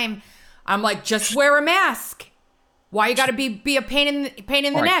time?" I'm like, "Just wear a mask. Why you got to be a pain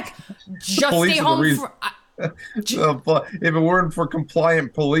in the neck? Just stay home." If it weren't for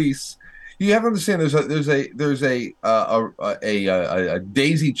compliant police, you have to understand. There's a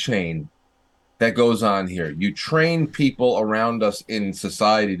daisy chain that goes on here. You train people around us in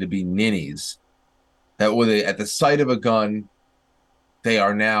society to be ninnies. That at the sight of a gun, they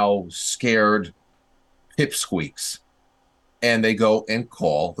are now scared pipsqueaks, and they go and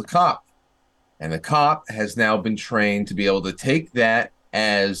call the cop. And the cop has now been trained to be able to take that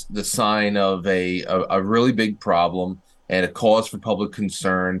as the sign of a really big problem and a cause for public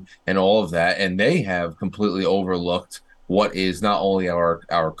concern and all of that. And they have completely overlooked what is not only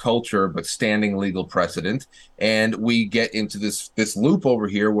our culture, but standing legal precedent. And we get into this loop over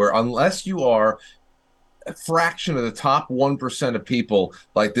here where unless you are a fraction of the top 1% of people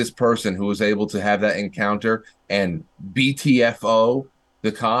like this person who was able to have that encounter and BTFO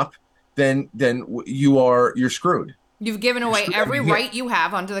the cop, then you're screwed. You've given away every right you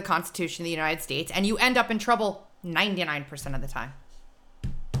have under the Constitution of the United States, and you end up in trouble 99% of the time.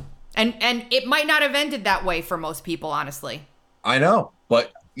 And it might not have ended that way for most people, honestly. I know,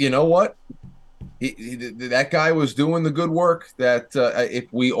 but you know what? That guy was doing the good work that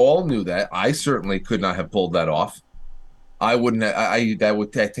if we all knew that, I certainly could not have pulled that off. I wouldn't.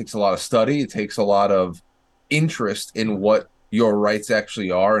 That takes a lot of study. It takes a lot of interest in what your rights actually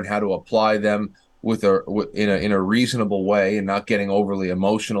are and how to apply them in a reasonable way and not getting overly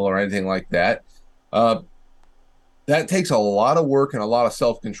emotional or anything like that. That takes a lot of work and a lot of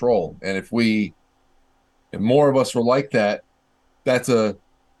self-control. And if more of us were like that,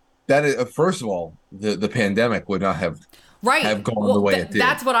 first of all, the pandemic would not have gone the way it did.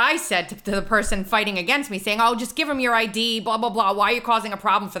 That's what I said to the person fighting against me, saying, "Oh, just give him your ID, blah, blah, blah. Why are you causing a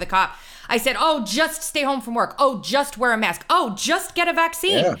problem for the cop?" I said, "Oh, just stay home from work. Oh, just wear a mask. Oh, just get a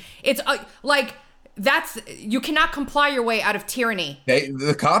vaccine." Yeah. It's you cannot comply your way out of tyranny.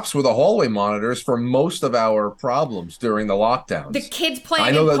 The cops were the hallway monitors for most of our problems during the lockdowns. The kids playing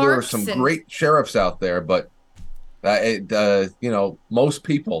in parks. I know that there parks are some great sheriffs out there, but most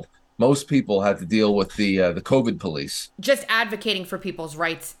people had to deal with the COVID police. Just advocating for people's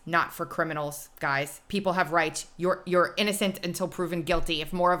rights, not for criminals, guys. People have rights. You're innocent until proven guilty.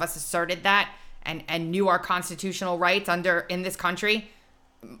 If more of us asserted that and knew our constitutional rights in this country,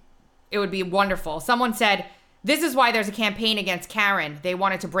 it would be wonderful. Someone said, "This is why there's a campaign against Karen. They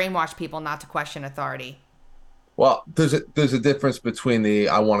wanted to brainwash people not to question authority." Well, there's a difference between the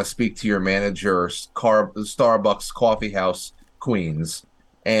 "I want to speak to your manager" Starbucks coffee house queens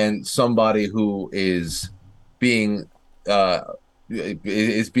and somebody who is being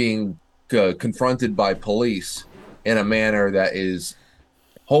confronted by police in a manner that is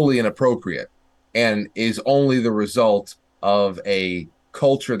wholly inappropriate and is only the result of a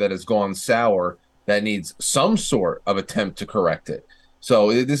culture that has gone sour that needs some sort of attempt to correct it.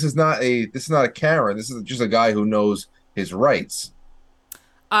 So this is not a Karen. This is just a guy who knows his rights.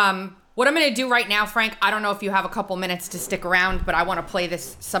 What I'm going to do right now, Frank, I don't know if you have a couple minutes to stick around, but I want to play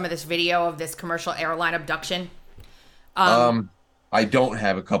some of this video of this commercial airline abduction. I don't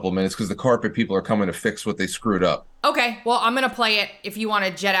have a couple minutes because the carpet people are coming to fix what they screwed up. Okay, well, I'm going to play it. If you want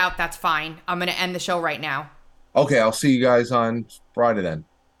to jet out, that's fine. I'm going to end the show right now. Okay, I'll see you guys on Friday then.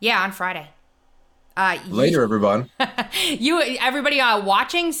 Yeah, on Friday. Later, everyone. Everybody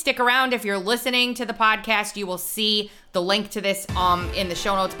watching, stick around. If you're listening to the podcast, you will see the link to this in the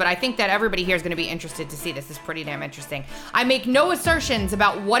show notes. But I think that everybody here is going to be interested to see this. This is pretty damn interesting. I make no assertions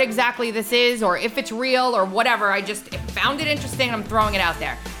about what exactly this is or if it's real or whatever. I just found it interesting. I'm throwing it out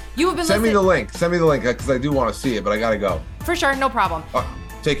there. You have been Send me the link because I do want to see it, but I got to go. For sure, no problem.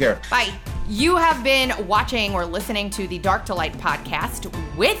 Take care. Bye. You have been watching or listening to the Dark to Light podcast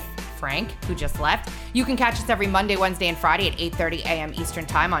with Frank, who just left. You can catch us every Monday, Wednesday, and Friday at 8:30 a.m. Eastern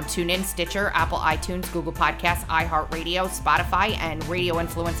Time on TuneIn, Stitcher, Apple iTunes, Google Podcasts, iHeartRadio, Spotify, and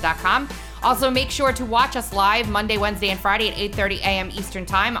RadioInfluence.com. Also, make sure to watch us live Monday, Wednesday, and Friday at 8:30 a.m. Eastern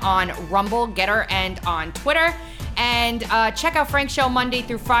Time on Rumble, Getter, and on Twitter. And check out Frank's show Monday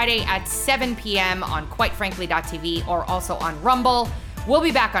through Friday at 7 p.m. on QuiteFrankly.tv or also on Rumble. We'll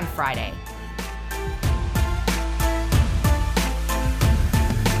be back on Friday.